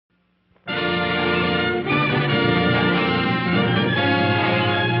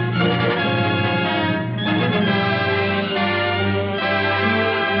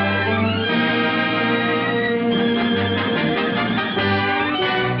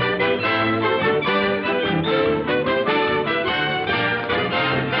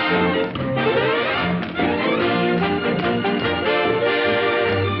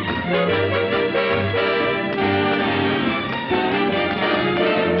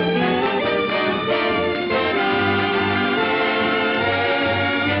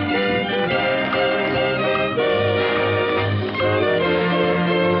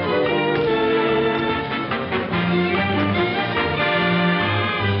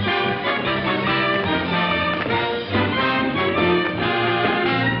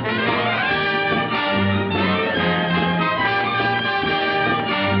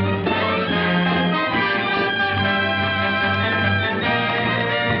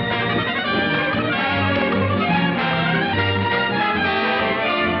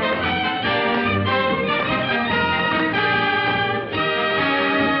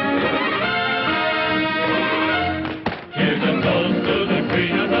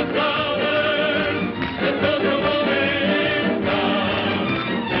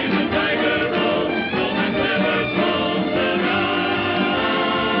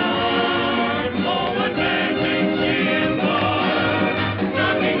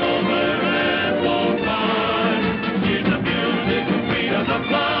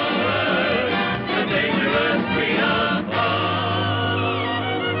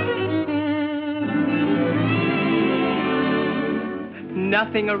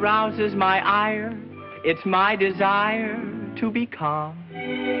nothing arouses my ire. It's my desire to be calm.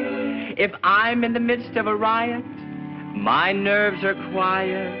 If I'm in the midst of a riot, my nerves are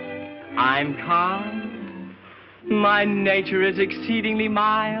quiet, I'm calm. My nature is exceedingly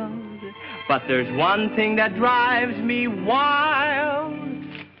mild, but there's one thing that drives me wild.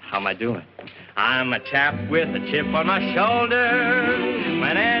 How am I doing? I'm a chap with a chip on my shoulder.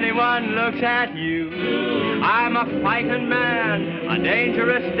 When anyone looks at you, I'm a fighting man, a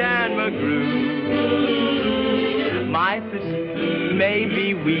dangerous Dan McGrew. My physique may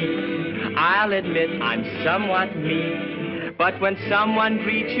be weak, I'll admit I'm somewhat meek. But when someone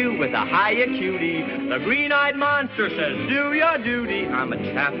greets you with a high acuity, the green-eyed monster says, do your duty. I'm a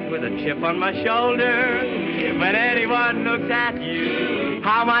chap with a chip on my shoulder. When anyone looks at you,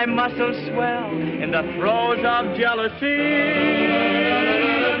 how my muscles swell in the throes of jealousy.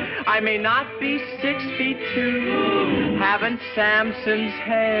 I may not be 6 feet 2, haven't Samson's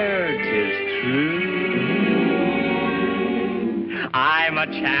hair, 'tis true. I'm a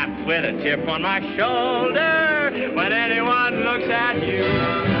chap with a chip on my shoulder when anyone looks at you.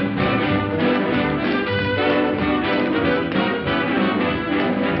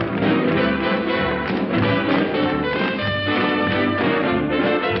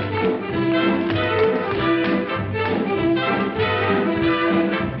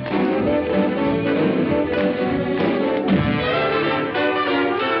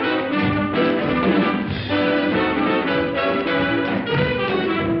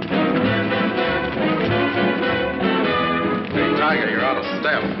 You're out of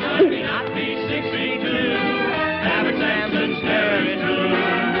step. May not be 6 feet 2, haven't Samson's hair is blue.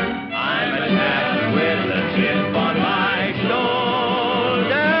 I'm a chap with a chip on my shoulder.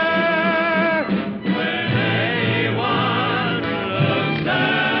 When anyone looks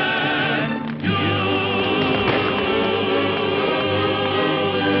at you.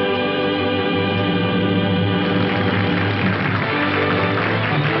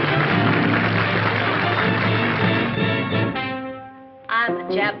 I'm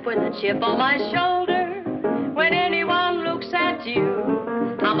a chap with a chip on my shoulder. When anyone looks at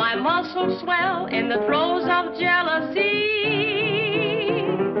you, how my muscles swell in the throes of jealousy.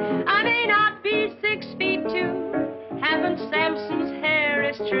 I may not be 6 feet 2, haven't Samson's hair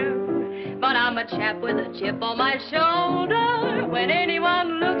is true, but I'm a chap with a chip on my shoulder. When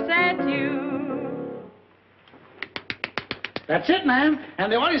anyone looks at you. That's it, ma'am.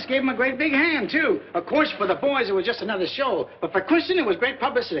 And the audience gave him a great big hand, too. Of course, for the boys, it was just another show. But for Kristen, it was great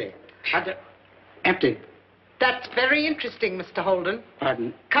publicity. Empty. That's very interesting, Mr. Holden.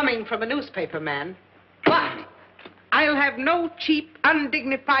 Pardon? Coming from a newspaper man. But I'll have no cheap,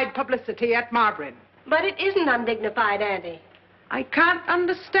 undignified publicity at Marbury. But it isn't undignified, Auntie. I can't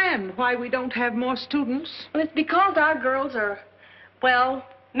understand why we don't have more students. Well, it's because our girls are, well,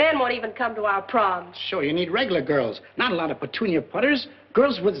 men won't even come to our proms. Sure, you need regular girls. Not a lot of petunia putters.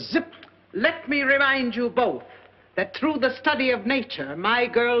 Girls with zip. Let me remind you both that through the study of nature, my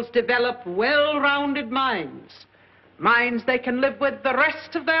girls develop well-rounded minds. Minds they can live with the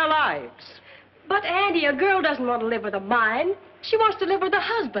rest of their lives. But, Auntie, a girl doesn't want to live with a mind. She wants to live with a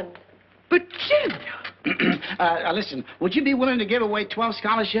husband. But, Jim... Listen, would you be willing to give away 12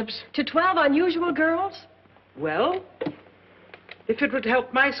 scholarships? To 12 unusual girls? Well, if it would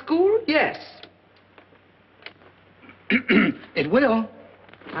help my school, yes. It will.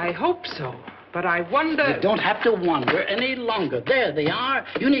 I hope so. But I wonder... You don't have to wonder any longer. There they are.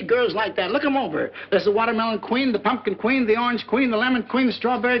 You need girls like that. Look them over. There's the watermelon queen, the pumpkin queen, the orange queen, the lemon queen, the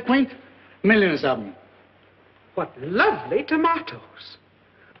strawberry queen. Millions of them. What lovely tomatoes.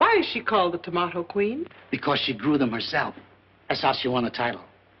 Why is she called the Tomato Queen? Because she grew them herself. That's how she won the title.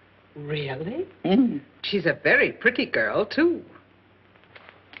 Really? Mm. She's a very pretty girl, too.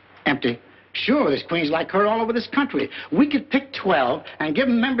 Empty. Sure, there's queens like her all over this country. We could pick 12 and give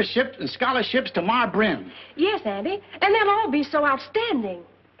them memberships and scholarships to Mar-Bryn. Yes, Auntie, and they'll all be so outstanding.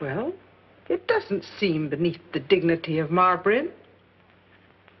 Well, it doesn't seem beneath the dignity of Marbury.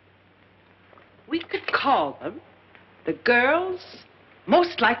 We could call them the girls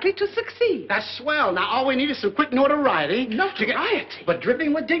most likely to succeed. That's swell. Now, all we need is some quick notoriety. Notoriety? But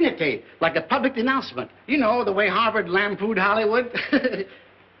dripping with dignity, like a public denouncement. You know, the way Harvard lampooned Hollywood.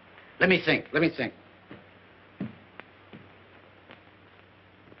 Let me think.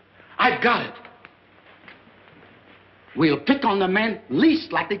 I've got it. We'll pick on the men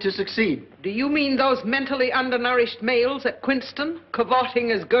least likely to succeed. Do you mean those mentally undernourished males at Quinston,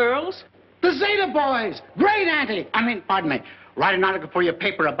 cavorting as girls? The Zeta boys. Great, Auntie. Pardon me. Write an article for your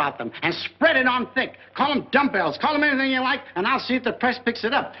paper about them and spread it on thick. Call them dumbbells. Call them anything you like, and I'll see if the press picks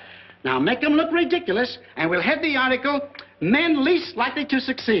it up. Now make them look ridiculous, and we'll head the article, Men Least Likely to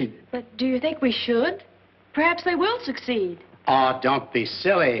Succeed. But do you think we should? Perhaps they will succeed. Oh, don't be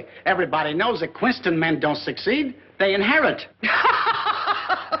silly. Everybody knows that Quinston men don't succeed. They inherit.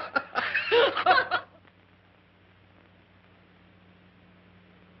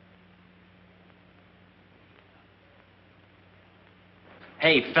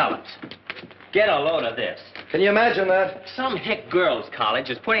 Hey, fellas, get a load of this. Can you imagine that? Some hick girls'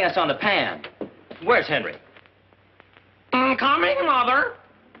 college is putting us on the pan. Where's Henry? Coming, Mother.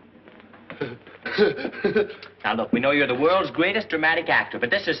 Now, look, we know you're the world's greatest dramatic actor,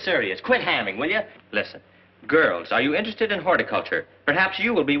 but this is serious. Quit hamming, will you? Listen, girls, are you interested in horticulture? Perhaps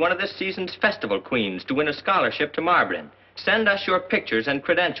you will be one of this season's festival queens to win a scholarship to Marlborough. Send us your pictures and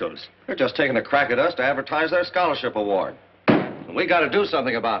credentials. They're just taking a crack at us to advertise their scholarship award. And we got to do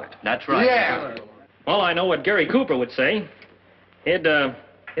something about it. That's right. Yeah. Well, I know what Gary Cooper would say. He'd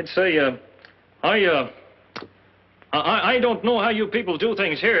say, I don't know how you people do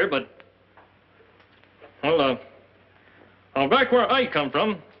things here, but, well, back where I come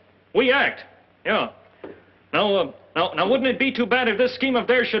from, we act. Yeah. Now, wouldn't it be too bad if this scheme of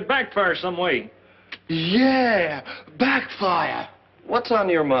theirs should backfire some way? Yeah, backfire. What's on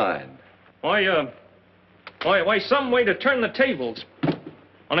your mind? Why, some way to turn the tables.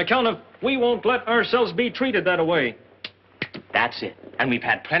 On account of we won't let ourselves be treated that way. That's it. And we've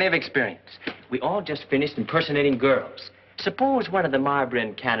had plenty of experience. We all just finished impersonating girls. Suppose one of the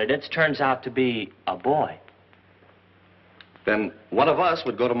Marlborough candidates turns out to be a boy. Then one of us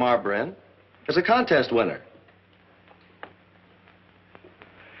would go to Marlborough as a contest winner.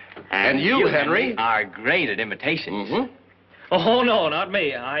 And you, Henry, are great at imitations. Mm-hmm. Oh, no, not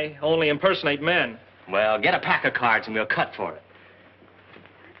me. I only impersonate men. Well, get a pack of cards and we'll cut for it.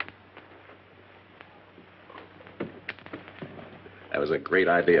 That was a great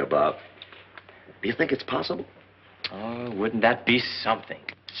idea, Bob. Do you think it's possible? Oh, wouldn't that be something?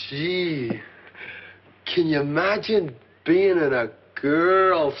 Gee, can you imagine being in a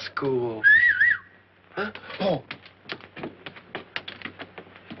girls' school? Huh? Oh.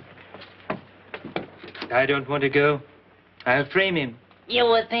 I don't want to go. I'll frame him. You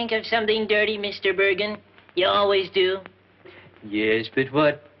will think of something dirty, Mr. Bergen. You always do. Yes, but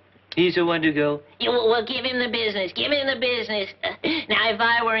what? He's the one to go. You will give him the business. Give him the business. Now, if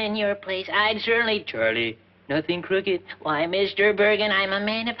I were in your place, I'd certainly... Charlie, nothing crooked. Why, Mr. Bergen, I'm a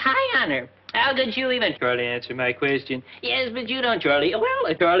man of high honor. How could you even... Charlie, answer my question. Yes, but you don't, Charlie.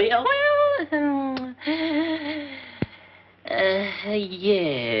 Well, Charlie,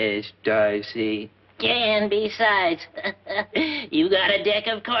 Yes, Darcy. Yeah, and besides, you got a deck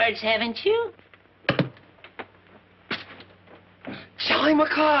of cards, haven't you? Charlie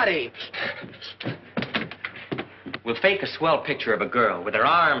McCarty. We'll fake a swell picture of a girl with her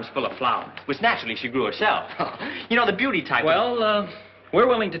arms full of flowers, which naturally she grew herself. You know, the beauty type. Well, we're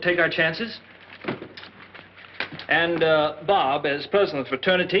willing to take our chances. And, Bob, as president of the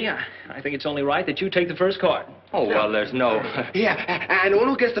fraternity, I think it's only right that you take the first card. Oh, well, there's no... Yeah, and the one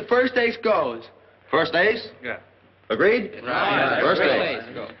who gets the first ace goes. First ace? Yeah. Agreed? Right. First ace.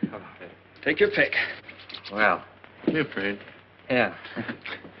 Go. Take your pick. Well, You afraid? yeah.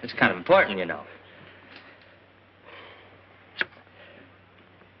 It's kind of important, you know.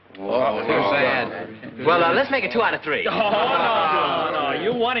 Oh, too sad. Well, let's make it 2 out of 3. Oh, no.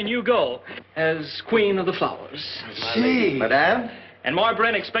 You won and you go as queen of the flowers. Gee. Madame? And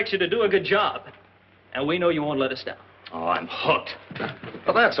Marlborough expects you to do a good job. And we know you won't let us down. Oh, I'm hooked.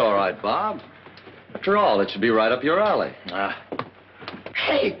 Well, that's all right, Bob. After all, it should be right up your alley.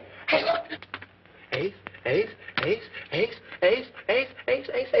 Hey, look. Ace, ace, ace, ace, ace, ace, ace, ace,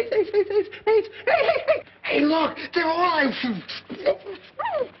 ace, ace, ace, ace, ace. Hey, look, they're all...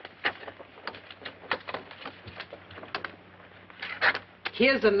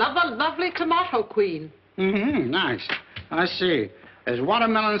 Here's another lovely tomato queen. Mm-hmm, nice. I see. There's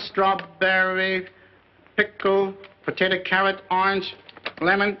watermelon, strawberry, pickle, potato, carrot, orange,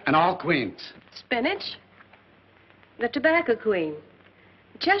 lemon, and all queens. Spinach. The tobacco queen.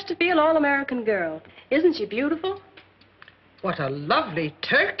 Chesterfield All-American girl. Isn't she beautiful? What a lovely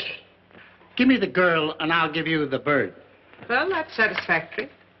turkey. Give me the girl, and I'll give you the bird. Well, that's satisfactory.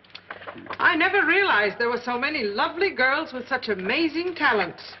 I never realized there were so many lovely girls with such amazing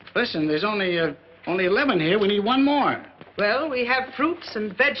talents. Listen, there's only 11 here. We need one more. Well, we have fruits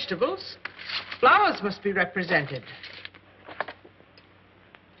and vegetables. Flowers must be represented.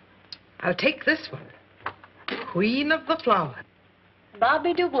 I'll take this one. Queen of the flower.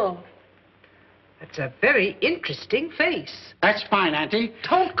 Bobby DeWolf. That's a very interesting face. That's fine, Auntie.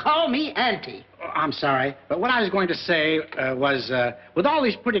 Don't call me Auntie. Oh, I'm sorry, but what I was going to say was, with all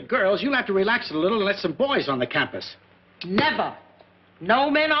these pretty girls, you'll have to relax it a little and let some boys on the campus. Never. No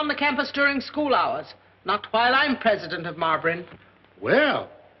men on the campus during school hours. Not while I'm president of Marbryn. Well,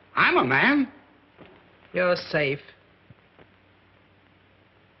 I'm a man. You're safe.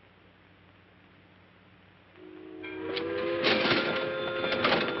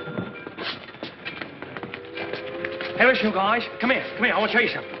 Hey, listen, you guys. Come here. I want to show you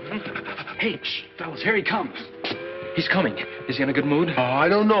something. Hey, shh, fellas, here he comes. He's coming. Is he in a good mood? Oh, I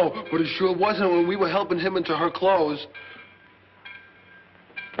don't know, but it sure wasn't when we were helping him into her clothes.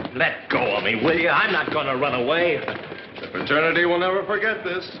 Let go of me, will you? I'm not going to run away. The fraternity will never forget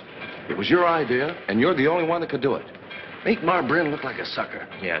this. It was your idea, and you're the only one that could do it. Make Ma Bryn look like a sucker.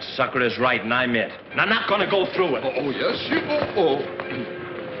 Yeah, sucker is right, and I'm it. And I'm not going to go through it. Oh, yes, you will.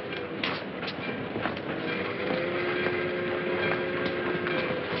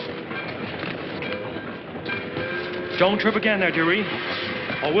 Don't trip again there, dearie,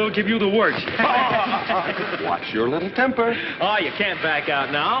 or we'll give you the works. Watch your little temper. Oh, you can't back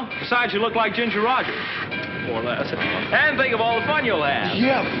out now. Besides, you look like Ginger Rogers. More or less. And think of all the fun you'll have.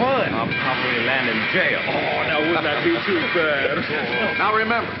 Yeah, fun. I'll probably land in jail. Oh, now wouldn't that be too bad? Now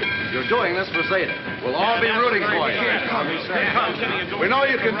remember, you're doing this for Zeta. We'll all be rooting for you. We know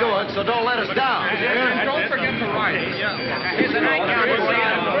you can do it, so don't let us down. And don't forget to write. Here's the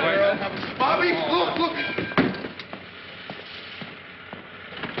nightgown. Bobby, look.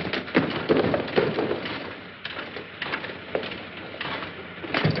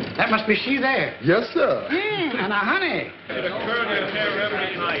 That must be she there. Yes, sir. And a honey.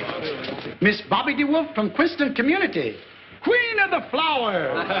 Miss Bobby DeWolf from Quinston Community. Queen of the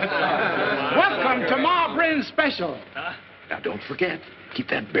Flowers. Welcome to Ma Bryn's special. Now, don't forget, keep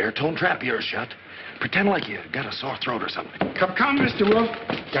that baritone trap of yours shut. Pretend like you got a sore throat or something. Come, Mr. Wolf.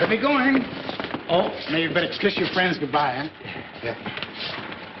 Gotta be going. Oh, now you better kiss your friends goodbye, huh? Yeah.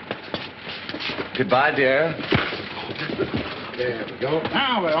 Goodbye, dear. There we go.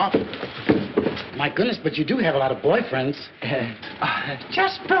 Now we're off. My goodness, but you do have a lot of boyfriends.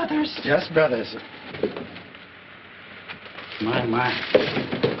 Just brothers. Just brothers. My.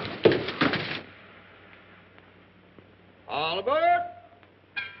 All aboard.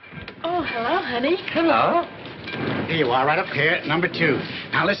 Oh, hello, honey. Hello. Here you are, right up here at number 2.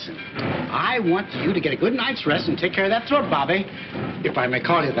 Now listen, I want you to get a good night's rest and take care of that throat, Bobby, if I may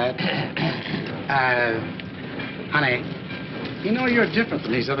call you that. Honey, you know you're different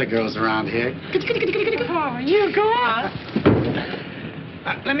from these other girls around here. Oh, you go on.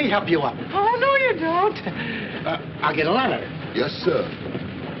 Let me help you up. Oh, no, you don't. I'll get a ladder. Yes, sir.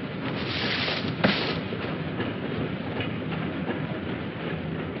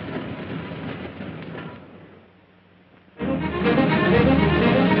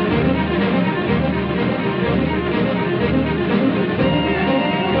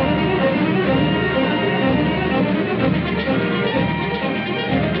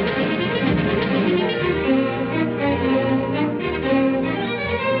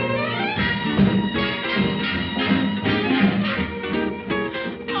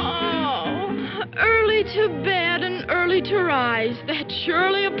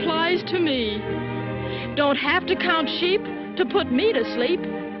 Don't have to count sheep to put me to sleep.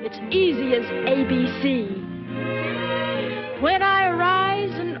 It's easy as ABC. When I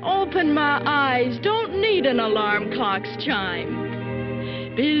arise and open my eyes, don't need an alarm clock's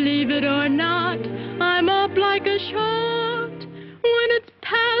chime. Believe it or not, I'm up like a shot when it's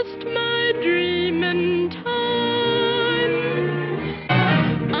past my dreaming time.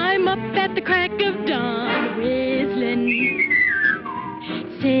 I'm up at the crack of dawn, whistling,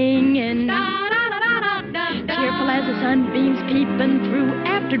 singing, cheerful as the sunbeams peeping through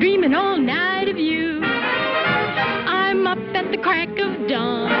after dreaming all night of you. I'm up at the crack of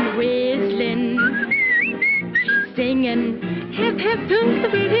dawn, whistling, singing, hip, hip,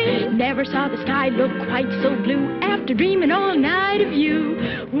 toot, never saw the sky look quite so blue after dreaming all night of you.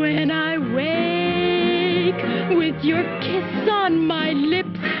 When I wake with your kiss on my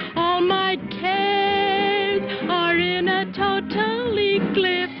lips, all my cares are in a total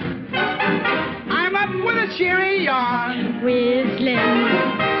eclipse. I'm up with a cheery yawn, whistling,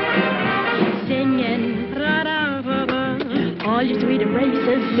 singing, ra-da-ra-ra. All your sweet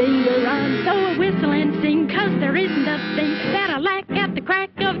embraces linger on, so I whistle and sing, 'cause there isn't a thing that I lack at the crack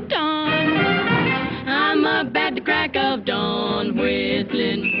of dawn. I'm up at the crack of dawn,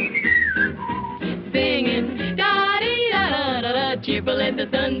 whistling, singing, da-dee-da-da-da-da, cheerful as the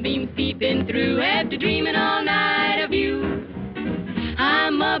sunbeams peeping through after dreaming all night of you.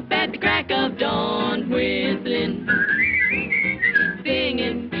 I'm up at the crack of dawn, whistling,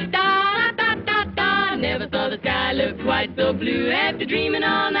 singing, da-da-da-da-da. Never saw the sky look quite so blue after dreaming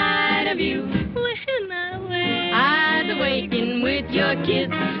all night of you. When I wake, eyes awaken with your kiss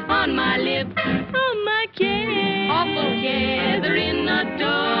on my lips, on my kiss, awful together in a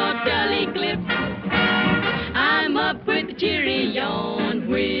total eclipse. I'm up with the cheery yawn,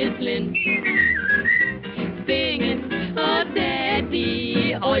 whistling, singing, oh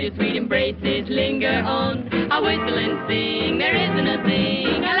daddy, all your sweet embraces linger on. I whistle and sing, there isn't a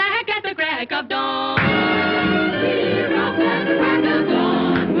thing I like at the crack of dawn. We're up at the crack of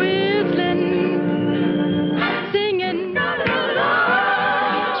dawn, whistling, singing,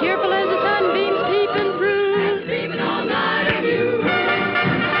 cheerful as the sunbeams peeping through, dreaming all night of you.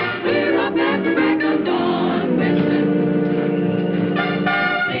 We're up at the crack of dawn, whistling,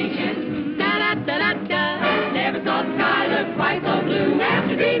 singing, da-da-da-da-da. Never saw the sky look quite so blue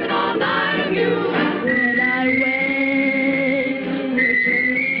after dreaming all night of you. When I wake,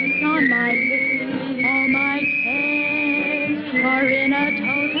 on my lips, all my cares are in a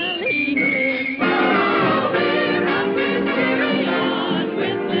total eclipse. We're up with cheery on,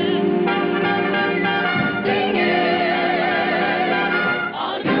 whistling, singing.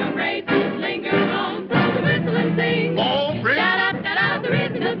 All your embraces linger on, so we whistle and sing. Da-da-da-da, there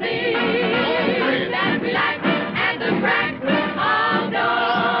isn't a thing that we like at the crack of dawn.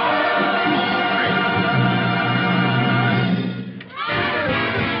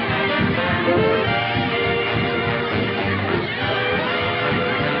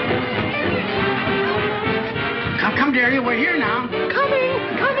 Come, dearie, we're here now. Coming.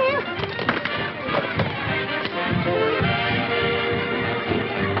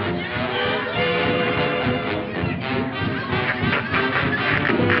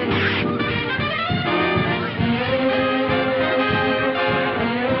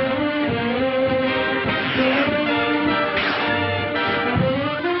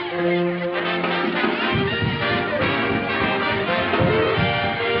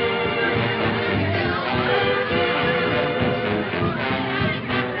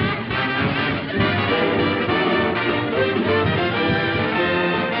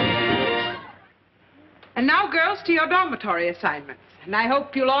 And now, girls, to your dormitory assignments. And I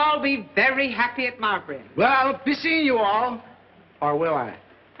hope you'll all be very happy at Marbury. Well, be seeing you all. Or will I?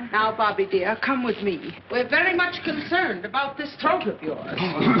 Now, Bobby, dear, come with me. We're very much concerned about this throat of yours.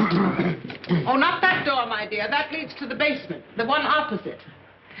 Oh, not that door, my dear. That leads to the basement, the one opposite.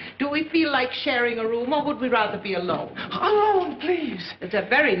 Do we feel like sharing a room, or would we rather be alone? Alone, please. It's a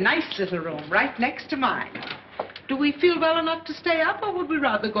very nice little room right next to mine. Do we feel well enough to stay up, or would we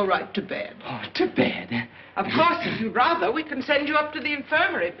rather go right to bed? Oh, to bed. Of course, if you'd rather, we can send you up to the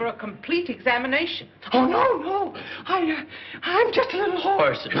infirmary for a complete examination. Oh, no. I'm just a little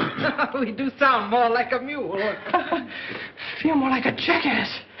horse. We do sound more like a mule. Feel more like a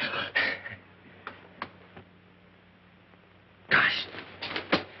jackass. Gosh.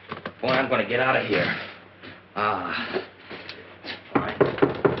 Boy, I'm going to get out of here. Fine.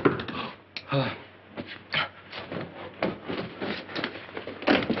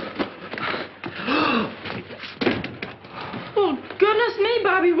 Oh, goodness me,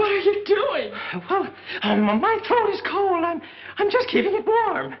 Bobby, what are you doing? Well, my throat is cold. I'm just keeping it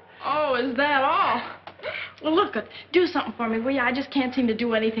warm. Oh, is that all? Well, look, do something for me, will you? I just can't seem to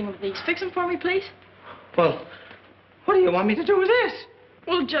do anything with these. Fix them for me, please. Well, what do you want me to do with this?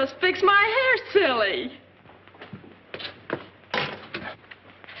 Well, just fix my hair, silly.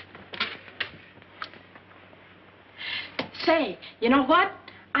 Say, you know what?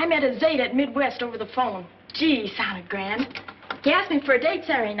 I met a Zeta at Midwest over the phone. Gee, sounded grand. He asked me for a date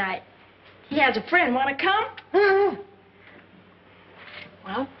Saturday night. He has a friend. Want to come? Mm-hmm.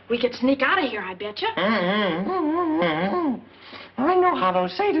 Well, we could sneak out of here, I betcha. I know how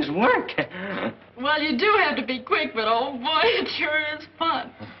those Zetas work. Well, you do have to be quick, but oh boy, it sure is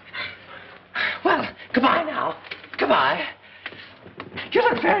fun. Well, goodbye now. Goodbye. You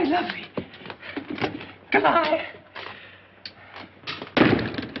look very lovely. Goodbye.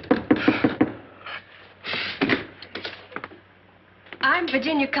 I'm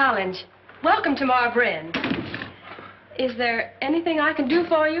Virginia Collins. Welcome to Marbury. Is there anything I can do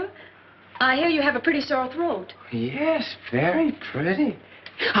for you? I hear you have a pretty sore throat. Yes, very pretty.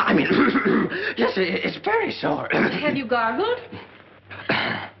 I mean, yes, it's very sore. Have you gargled?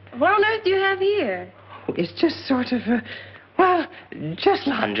 What on earth do you have here? It's just sort of, well, just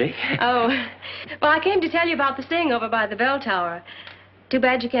laundry. Oh, well, I came to tell you about the sting over by the bell tower. Too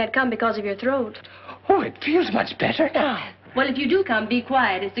bad you can't come because of your throat. Oh, it feels much better now. Well, if you do come, be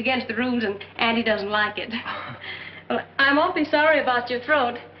quiet. It's against the rules, and Andy doesn't like it. Well, I'm awfully sorry about your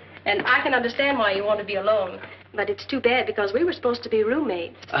throat, and I can understand why you want to be alone. But it's too bad because we were supposed to be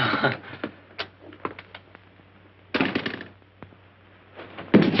roommates.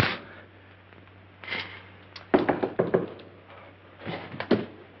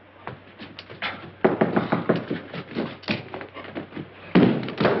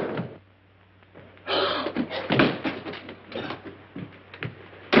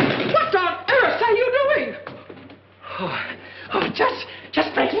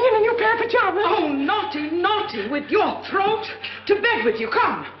 Just breaking in a new pair of pajamas. Oh, naughty, naughty. With your throat. To bed with you.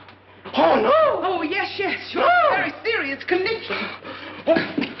 Come. Oh, no. Oh, yes. You're in a very serious condition.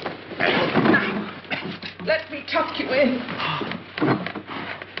 Now, let me tuck you in.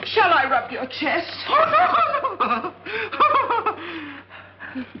 Shall I rub your chest?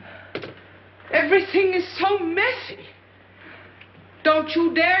 Everything is so messy. Don't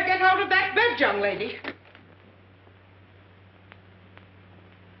you dare get out of that bed, young lady.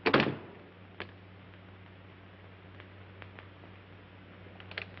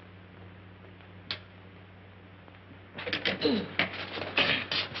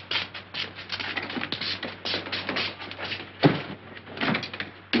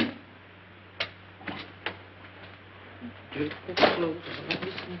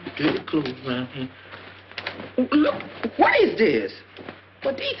 Dirty clothes around here. Look, what is this?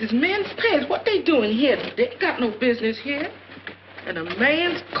 Well, these is men's pants. What they doing here? They ain't got no business here. And a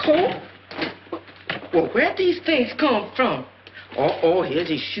man's coat? Well, where'd these things come from? Oh, here's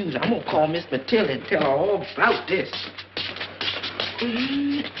his shoes. I'm gonna call Miss Matilda and tell her all about this.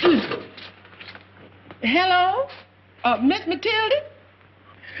 Hello? Miss Matilda?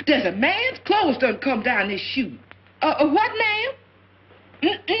 There's a man's clothes done come down this chute. What, ma'am?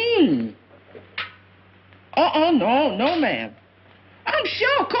 No, ma'am. I'm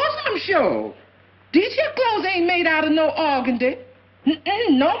sure, of course I'm sure. These here clothes ain't made out of no organdy.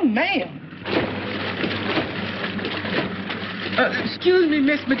 No, ma'am. Excuse me,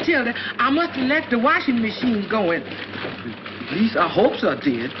 Miss Matilda. I must have left the washing machine going. At least I hope so,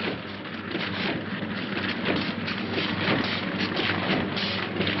 did.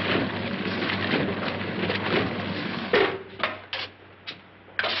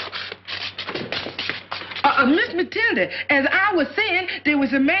 Miss Matilda, as I was saying, there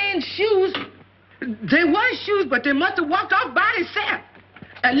was a man's shoes. There was shoes, but they must have walked off by themselves.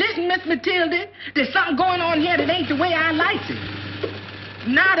 Listen, Miss Matilda, there's something going on here that ain't the way I liked it.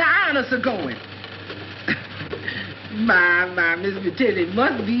 Now the ironers are going. My, Miss Matilda, it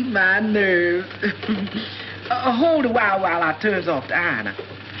must be my nerves. Hold a while I turns off the ironer.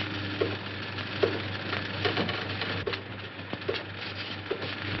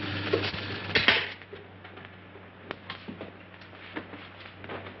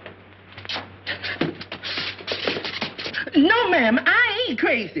 No, ma'am, I ain't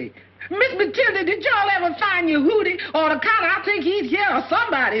crazy. Miss Matilda, did y'all ever find your hootie on the counter? I think he's here or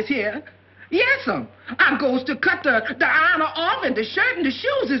somebody's here. Yes'm. I goes to cut the ironer off and the shirt and the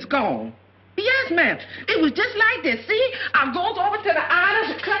shoes is gone. Yes, ma'am. It was just like this. See, I goes over to the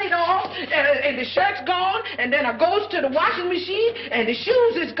ironer to cut it off and the shirt's gone, and then I goes to the washing machine and the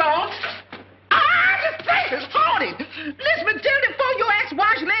shoes is gone. This place is haunted. Miss Matilda, before your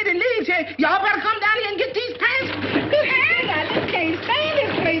ex-wash lady leaves here, y'all better come down here and get these pants. I just can't stay in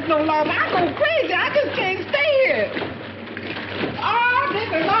this place no longer. I go crazy. I just can't stay here. Oh,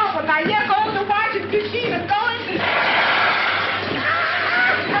 this is awful. Now, here goes the washing machine and going to...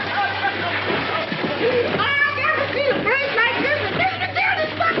 I never seen a place like this. And Miss Matilda,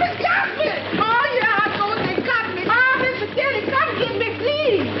 something got me. Oh, yeah, I thought they got me. Oh, Miss Matilda, come get me,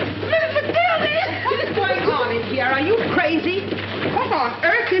 please. Miss Matilda, what's going on in here? Are you crazy? What on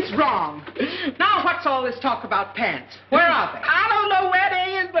earth is wrong? Now, what's all this talk about pants? Where are they? I don't know where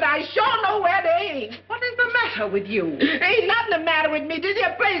they is, but I sure know where they ain't. What is the matter with you? Ain't nothing the matter with me. This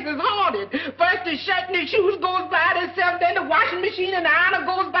here place is haunted. First the shirt and the shoes goes by themselves, then the washing machine and the ironer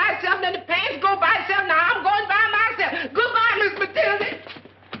goes by itself, then the pants go by itself. Now I'm going by myself. Goodbye, Miss Matilda.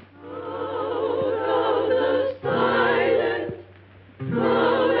 Out of the silence,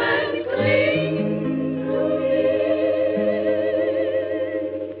 come and cling to me.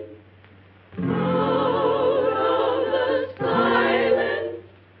 Out of the silence,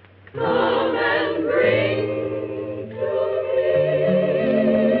 come and bring to me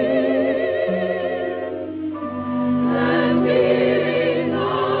that feeling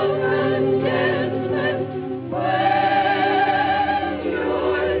of contentment when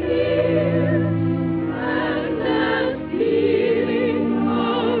you're near, and that feeling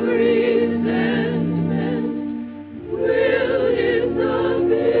of resentment will disappear.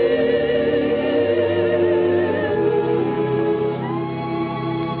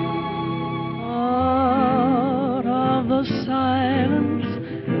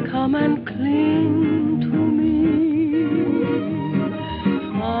 come and cling to me.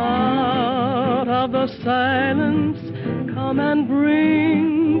 Out of the silence, come and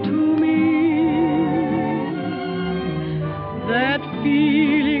bring to me that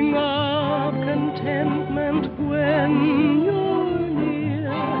feeling of contentment when you're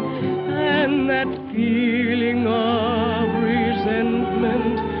near, and that feeling of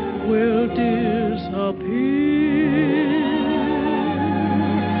resentment will disappear.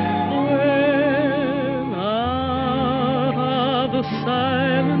 When out of the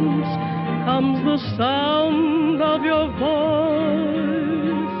silence comes the sound of your voice,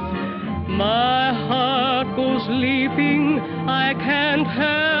 my heart goes leaping, I can't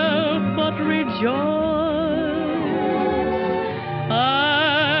help but rejoice.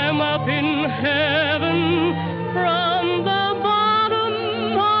 I'm up in heaven from the bottom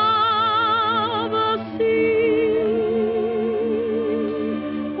of the sea.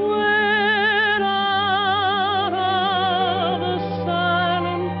 When out of the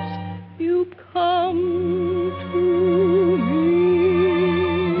silence you come to me.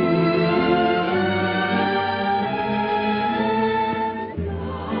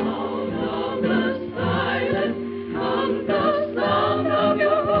 Out of the silence comes the sound of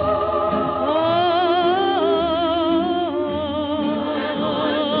your voice.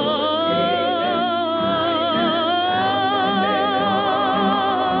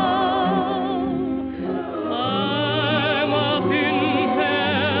 I'm up in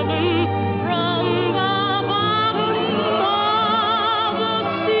heaven from the bottom of the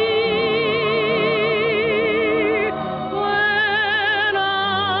sea. When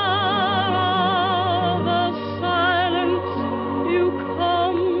out of the silence you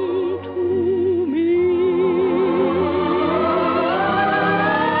come to me. Out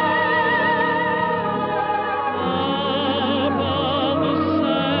of the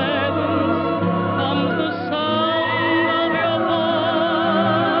silence comes the sound of your voice.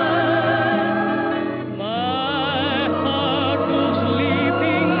 My heart goes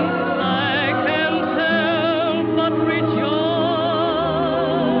leaping, I can't help but rejoice.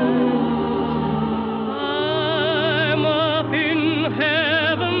 I'm up in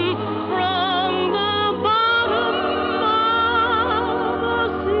heaven from the bottom of the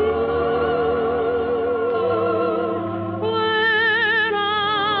sea. When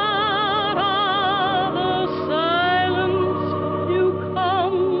out of the silence you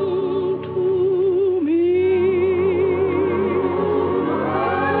come to me.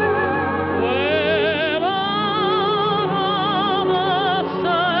 When out of the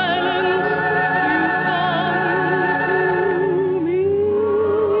silence you come to me.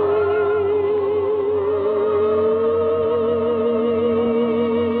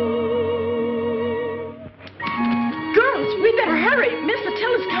 Girls, we better hurry. Miss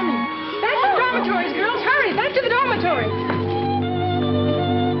Attila's coming. Back to the dormitories, girls. Hurry, back to the dormitories.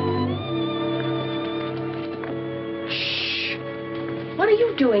 Shh. What are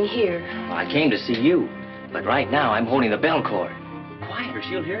you doing here? Well, I came to see you, but right now I'm holding the bell cord. Quiet or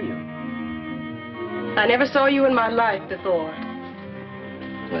she'll hear you. I never saw you in my life before.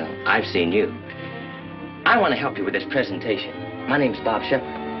 Well, I've seen you. I want to help you with this presentation. My name's Bob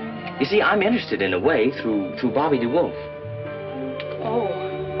Shepard. You see, I'm interested in a way through Bobby DeWolf. Oh.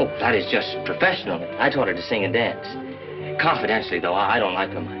 Oh, that is just professionally. I taught her to sing and dance. Confidentially, though, I don't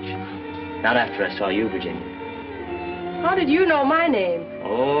like her much. Not after I saw you, Virginia. How did you know my name?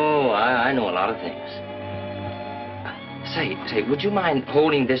 Oh, I know a lot of things. Say, would you mind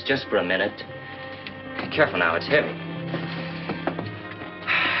holding this just for a minute? Careful now, it's heavy.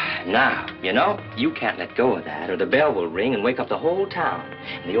 Now, you know, you can't let go of that, or the bell will ring and wake up the whole town.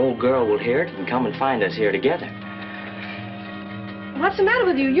 And the old girl will hear it and come and find us here together. What's the matter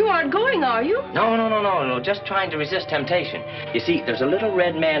with you? You aren't going, are you? No. Just trying to resist temptation. You see, there's a little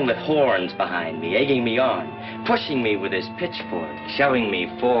red man with horns behind me, egging me on, pushing me with his pitchfork, shoving me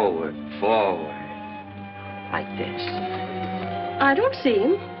forward, like this. I don't see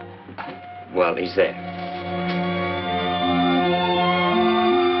him. Well, he's there.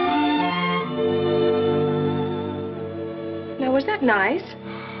 Now, was that nice?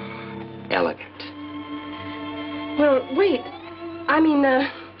 Elegant. Well, wait. I mean,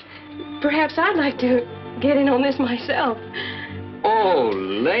 perhaps I'd like to get in on this myself. Oh,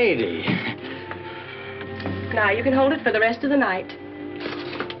 lady. Now, you can hold it for the rest of the night.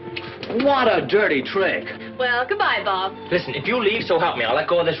 What a dirty trick. Well, goodbye, Bob. Listen, if you leave, so help me, I'll let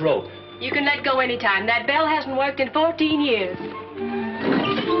go of this rope. You can let go anytime. That bell hasn't worked in 14 years.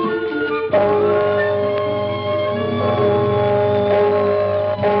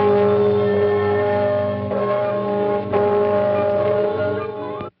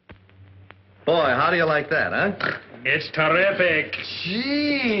 How do you like that, huh? It's terrific.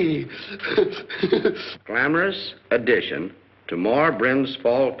 Gee. Glamorous addition to Ma Bryn's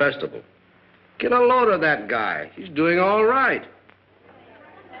Fall Festival. Get a load of that guy. He's doing all right.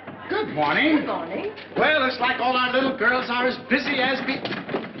 Good morning. Good morning. Well, it's like all our little girls are as busy as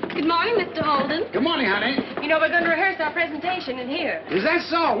Good morning, Mr. Holden. Good morning, honey. You know, we're going to rehearse our presentation in here. Is that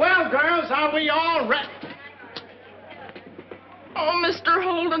so? Well, girls, are we all ready? Oh, Mr.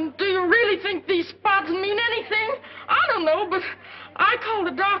 Holden, do you really think these spots mean anything? I don't know, but I called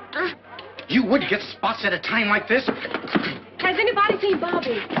the doctor. You would get spots at a time like this? Has anybody seen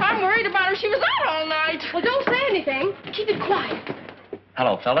Bobby? I'm worried about her. She was out all night. Well, don't say anything. Keep it quiet.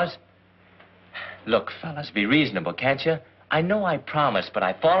 Hello, fellas. Look, fellas, be reasonable, can't you? I know I promised, but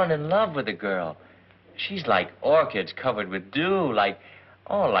I've fallen in love with the girl. She's like orchids covered with dew, like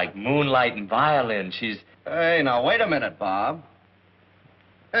moonlight and violin. She's... Hey, now, wait a minute, Bob.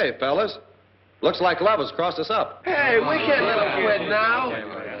 Hey, fellas. Looks like love has crossed us up. Hey, we can't let him quit now.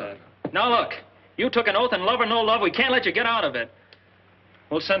 Now, look. You took an oath, and love or no love, we can't let you get out of it.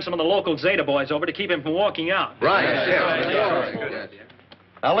 We'll send some of the local Zeta boys over to keep him from walking out. Right. Yeah.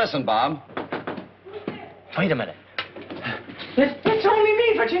 Now, listen, Bob. Wait a minute. It's only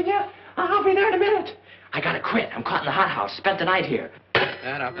me, Virginia. I'll be there in a minute. I gotta quit. I'm caught in the hothouse. Spent the night here. Wait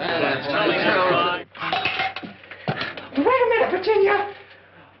a minute, Virginia.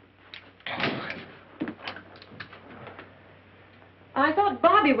 I thought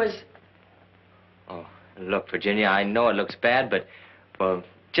Bobby was... Oh, look, Virginia, I know it looks bad, but, well,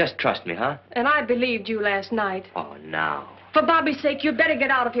 just trust me, huh? And I believed you last night. Oh, now. For Bobby's sake, you'd better get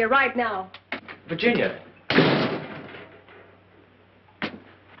out of here right now. Virginia.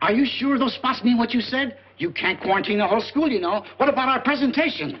 Are you sure those spots mean what you said? You can't quarantine the whole school, you know. What about our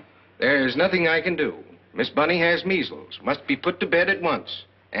presentation? There's nothing I can do. Miss Bunny has measles. Must be put to bed at once.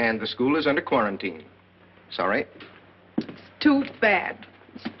 And the school is under quarantine. Sorry. Too bad.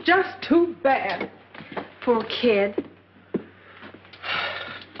 It's just too bad. Poor kid.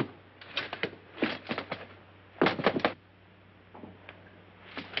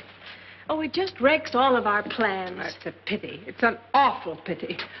 Oh, it just wrecks all of our plans. That's a pity. It's an awful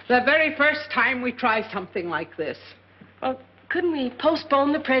pity. The very first time we try something like this. Well, couldn't we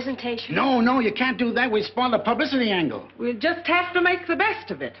postpone the presentation? No, you can't do that. We spoil the publicity angle. We'll just have to make the best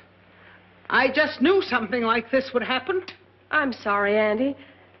of it. I just knew something like this would happen. I'm sorry, Andy.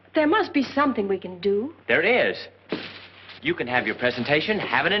 There must be something we can do. There is. You can have your presentation,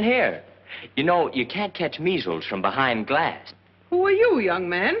 have it in here. You know, you can't catch measles from behind glass. Who are you, young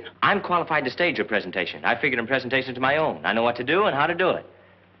man? I'm qualified to stage your presentation. I figured in presentations of my own. I know what to do and how to do it.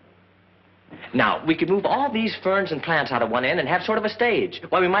 Now, we could move all these ferns and plants out of one end and have sort of a stage.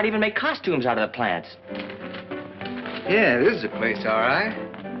 Why, we might even make costumes out of the plants. Yeah, this is a place, all right.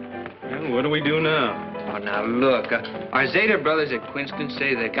 Well, what do we do now? Oh, now, look. Our Zeta brothers at Quinston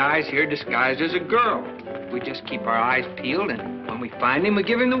say the guy's here disguised as a girl. We just keep our eyes peeled, and when we find him, we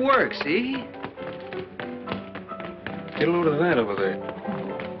give him the work, see? Get a load of that over there.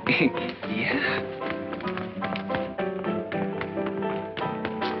 Yeah.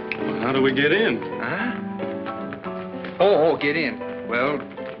 Well, how do we get in? Huh? Oh, get in. Well,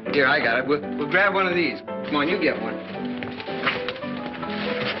 here, I got it. We'll grab one of these. Come on, you get one.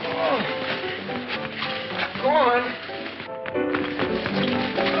 Oh. Go on.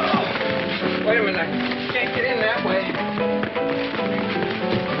 Oh. Wait a minute. I can't get in that way.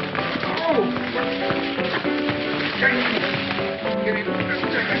 Oh. Give me a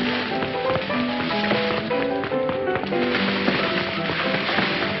second.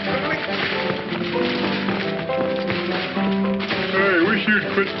 Hey, we should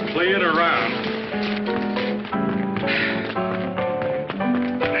quit playing around.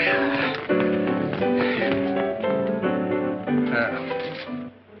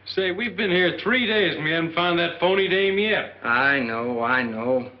 Say, we've been here 3 days and we haven't found that phony dame yet. I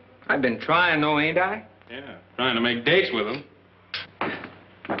know. I've been trying, though, ain't I? Yeah, trying to make dates with them.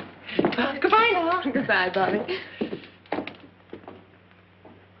 Goodbye now. Goodbye, Bobby.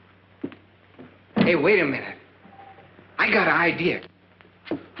 Hey, wait a minute. I got an idea.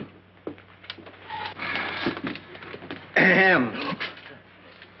 Ahem.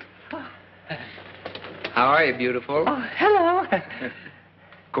 How are you, beautiful? Oh, hello.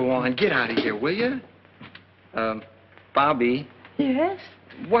 Go on, get out of here, will you? Bobby, Yes?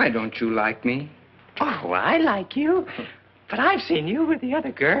 why don't you like me? Oh, I like you. But I've seen you with the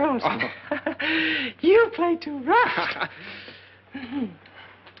other girls. Oh. You play too rough.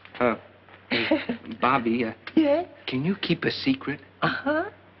 Hey, Bobby, Yes? can you keep a secret? Uh-huh.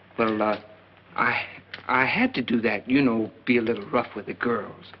 Well, I had to do that, you know, be a little rough with the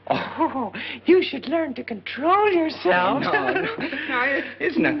girls. Oh, you should learn to control yourself. No,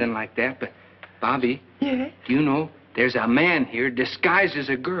 it's nothing like that. But, Bobby, Yeah? do you know there's a man here disguised as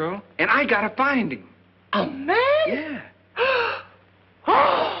a girl, and I gotta find him. A man? Yeah.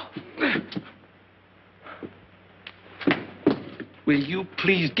 Oh! Will you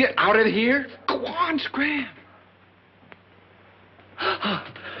please get out of here? Go on, scram.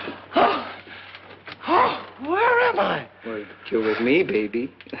 Oh, where am I? Well, you're with me,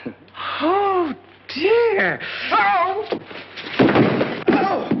 baby. Oh, dear. Oh!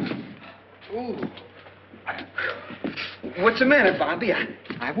 Oh! Ooh. What's the matter, Bobby?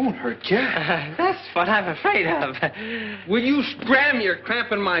 I won't hurt you. That's what I'm afraid of. Will you scram? You're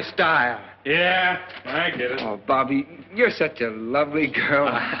cramping my style. Yeah, I get it. Oh, Bobby, you're such a lovely girl.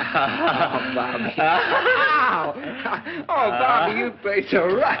 Oh, Bobby. Ow. Oh, Bobby, you play so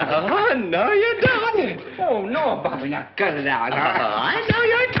rough. Oh, no, you don't. Oh, no, Bobby, now cut it out. I know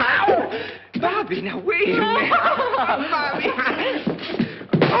you're tired. Bobby, now wait a minute. Bobby.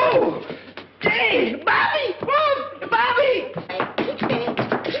 Oh, hey, Bobby. Oh, Bobby.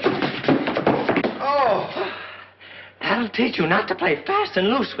 Oh. That'll teach you not to play fast and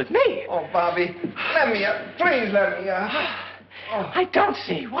loose with me. Oh, Bobby, let me up. Please let me up. Oh. I don't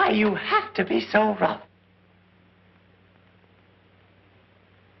see why you have to be so rough.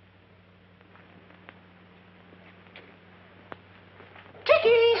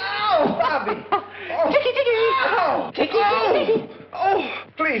 Ticky! Oh, Bobby! Oh. Ticky, ticky! Oh. Ticky, Oh. ticky! Oh,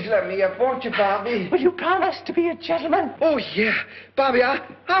 please let me up, won't you, Bobby? Will you promise to be a gentleman? Oh, yeah. Bobby,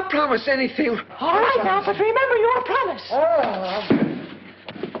 I'll promise anything. All right now, but remember your promise. Oh.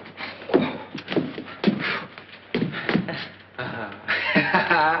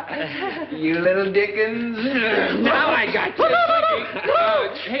 You little Dickens. Now I got you.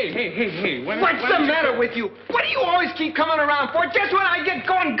 Hey. What's the matter with you? What do you always keep coming around for? Just when I get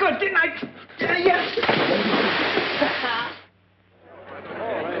going good, didn't I? Yes.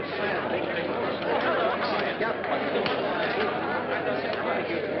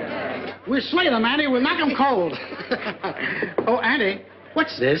 We'll slay them, Andy. We'll knock them cold. Oh, Andy,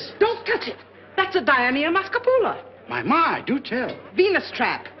 what's this? Don't touch it. That's a Diania mascapula. My, do tell. Venus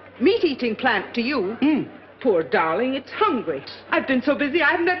trap. Meat-eating plant to you. Poor darling, it's hungry. I've been so busy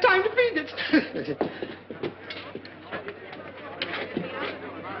I haven't had time to feed it.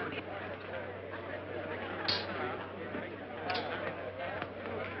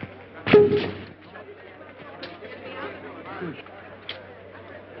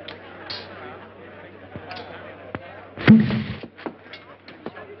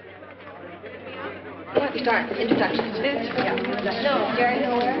 Start introductions. No, Jerry,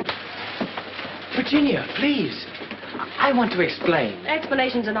 nowhere. Virginia, please. I want to explain.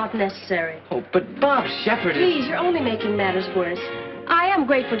 Explanations are not necessary. Oh, but Bob Shepard is... Please, you're only making matters worse. I am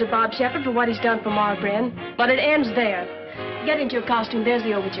grateful to Bob Shepard for what he's done for Mark Wren, but it ends there. Get into your costume. There's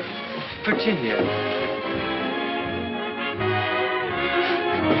the overture. Virginia.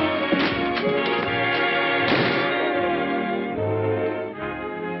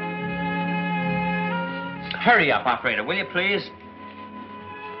 Hurry up, operator, will you please?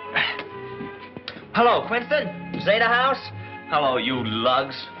 Hello, Winston? Zeta House? Hello, you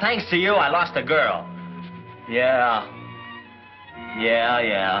lugs. Thanks to you, I lost a girl. Yeah,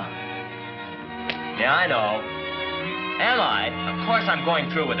 I know. Am I? Of course I'm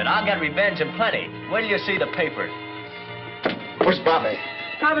going through with it. I'll get revenge in plenty. Wait till you see the paper. Where's Bobby?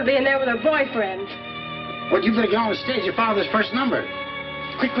 Probably in there with her boyfriend. Well, you better get on the stage your father's first number.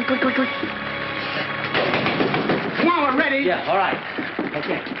 Quick. Come on, we're ready. Yeah, all right.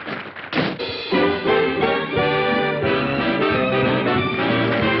 Okay.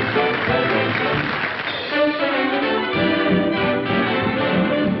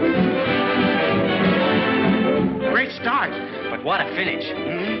 Great start. But what a finish.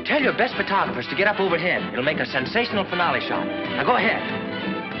 Tell your best photographers to get up overhead. It'll make a sensational finale shot. Now go ahead.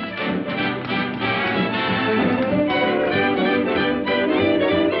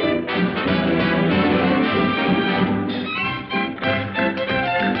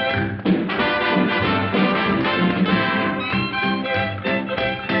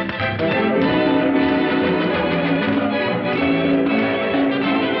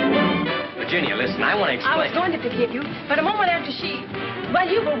 I want to explain. I was going to forgive you, but a moment after well,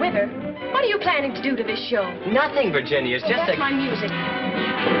 you were with her. What are you planning to do to this show? Nothing, Virginia. It's just That's my music.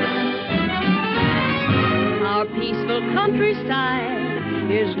 Our peaceful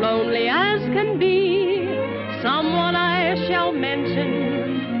countryside is lonely as can be. Someone I shall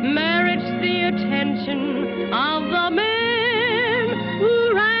mention merits the attention of the men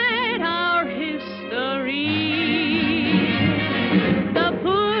who write our history.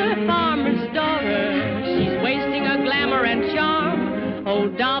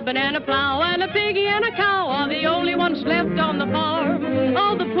 dobbin and a plow, and a piggy and a cow are the only ones left on the farm.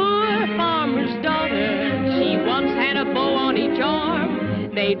 Oh, the poor farmer's daughter, she once had a bow on each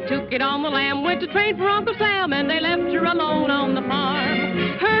arm. They took it on the lamb, went to trade for Uncle Sam, and they left her alone on the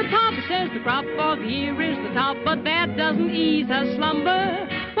farm. Her papa says the crop for the year is the top, but that doesn't ease her slumber.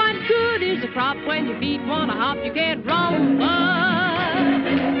 What good is a crop when your feet want to hop? You can't rumble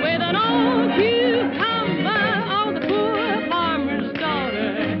with an old cucumber. Oh, the poor farmer's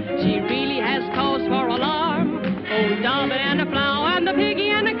daughter, she really has cause for alarm. Old dobbin and a plow and the piggy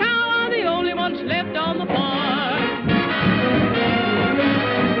and a cow are the only ones left on the farm.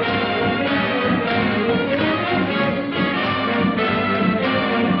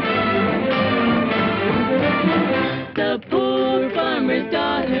 The poor farmer's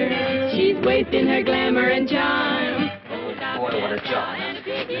daughter, she's wasting her glamour and charm. Boy, what a job. Never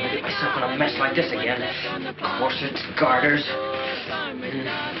get myself in a mess like this again. Corsets, garters.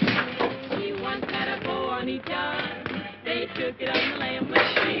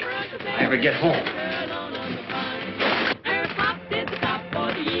 I ever get home.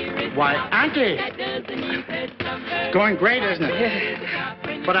 Why, Auntie, it's going great, isn't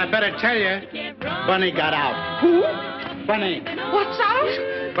it? But I better tell you, Bunny got out. Who? Bunny. What's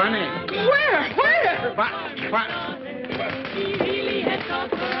out? Bunny. Where?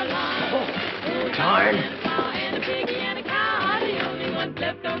 Darn.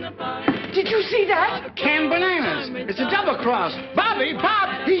 Did you see that? Canned bananas. It's a double cross. Bobby,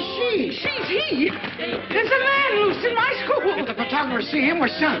 Bob, he's she. She's he. There's a man loose in my school. If the photographers see him, we're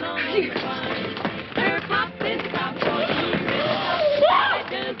sunk.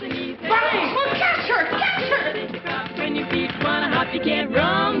 Bunny! Oh, catch her! Catch her! When your feet wanna hop, you can't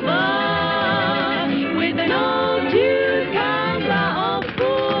rumble with an old cucumber. Oh,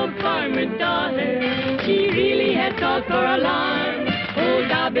 poor farmer's daughter, she really had cause for alarm. Old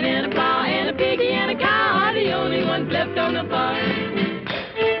dobbin and a plow and a piggy and a cow are the only ones left on the farm.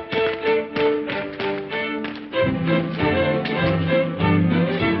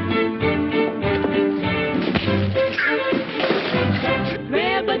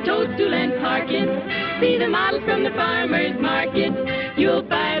 See the model from the farmer's market. You'll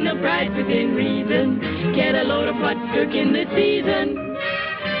find a price within reason. Get a load of what's cooking this season.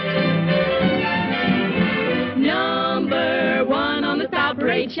 Number 1 on the top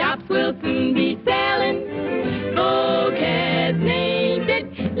rate shops will soon be selling. Folk has named it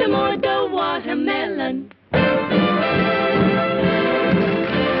immortal watermelon.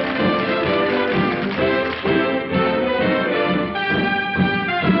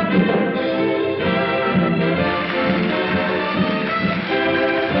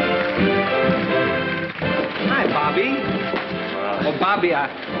 Oh, Bobby, I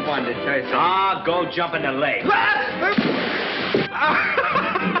wanted to tell you something. Ah, go jump in the lake.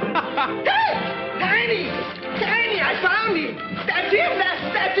 Tiny, I found him.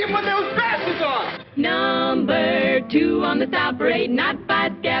 That's him with those glasses on. Number 2 on the top rate, not by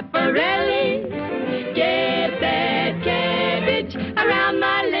Schiaparelli. Get that cabbage around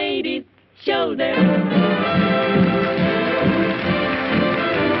my lady's shoulder.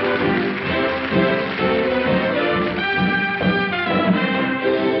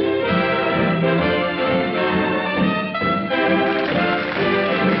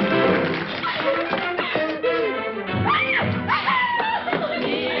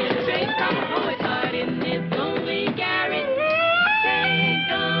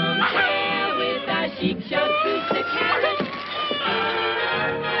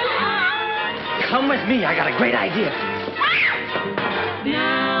 Come with me, I got a great idea.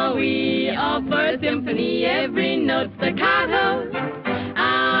 Now we offer symphony, every note staccato.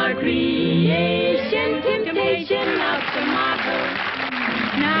 Our creation, temptation of tomato.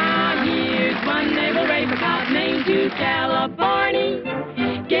 Now here's one they will rave about, Maine to California.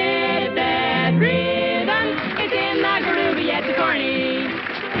 Get that rhythm, it's in the groovy at the corny.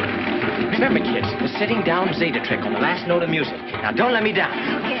 Remember, kids, the sitting down Zeta trick on the last note of music. Now, don't let me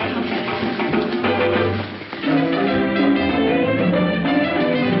down.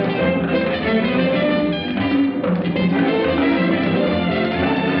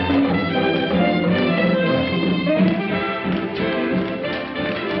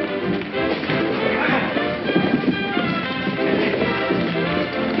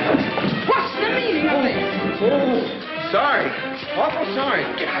 What's the meaning of this? Oh, sorry. Awful sorry.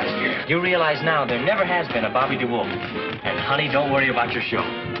 Get out of here. You realize now there never has been a Bobby DeWolf. And, honey, don't worry about your show.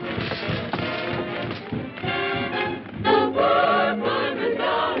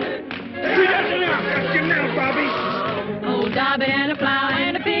 Old Dobby and a plow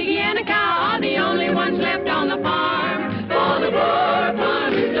and a piggy and a cow are the only ones left on the farm. For the poor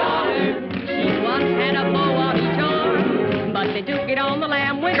farmer's daughter.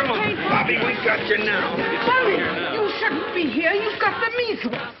 and went Come on, straight home. Bobby, we got you now. Bunny, you shouldn't be here. You've got the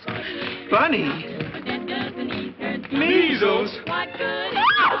measles. Bunny? Measles?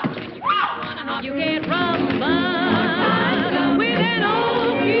 You can't rumble with an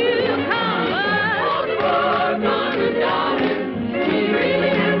old cucumber.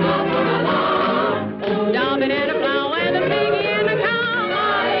 Oh, Dobbin and the flower and the piggy and the cow.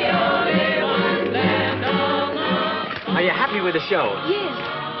 Are you happy with the show? Yes,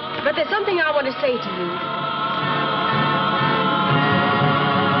 but there's something I want to say to you.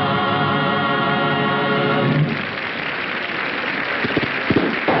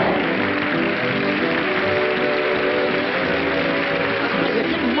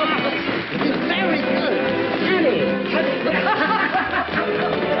 Very good. Honey.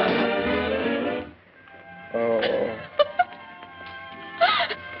 Oh.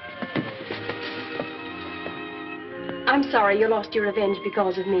 I'm sorry you lost your revenge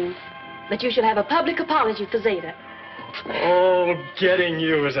because of me. But you should have a public apology for Zeta. Oh, getting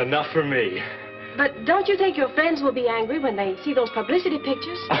you is enough for me. But don't you think your friends will be angry when they see those publicity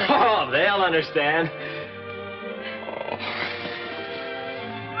pictures? Oh, they'll understand.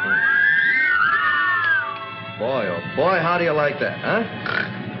 Boy, oh boy, how do you like that, huh?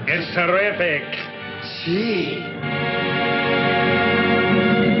 It's terrific. Gee.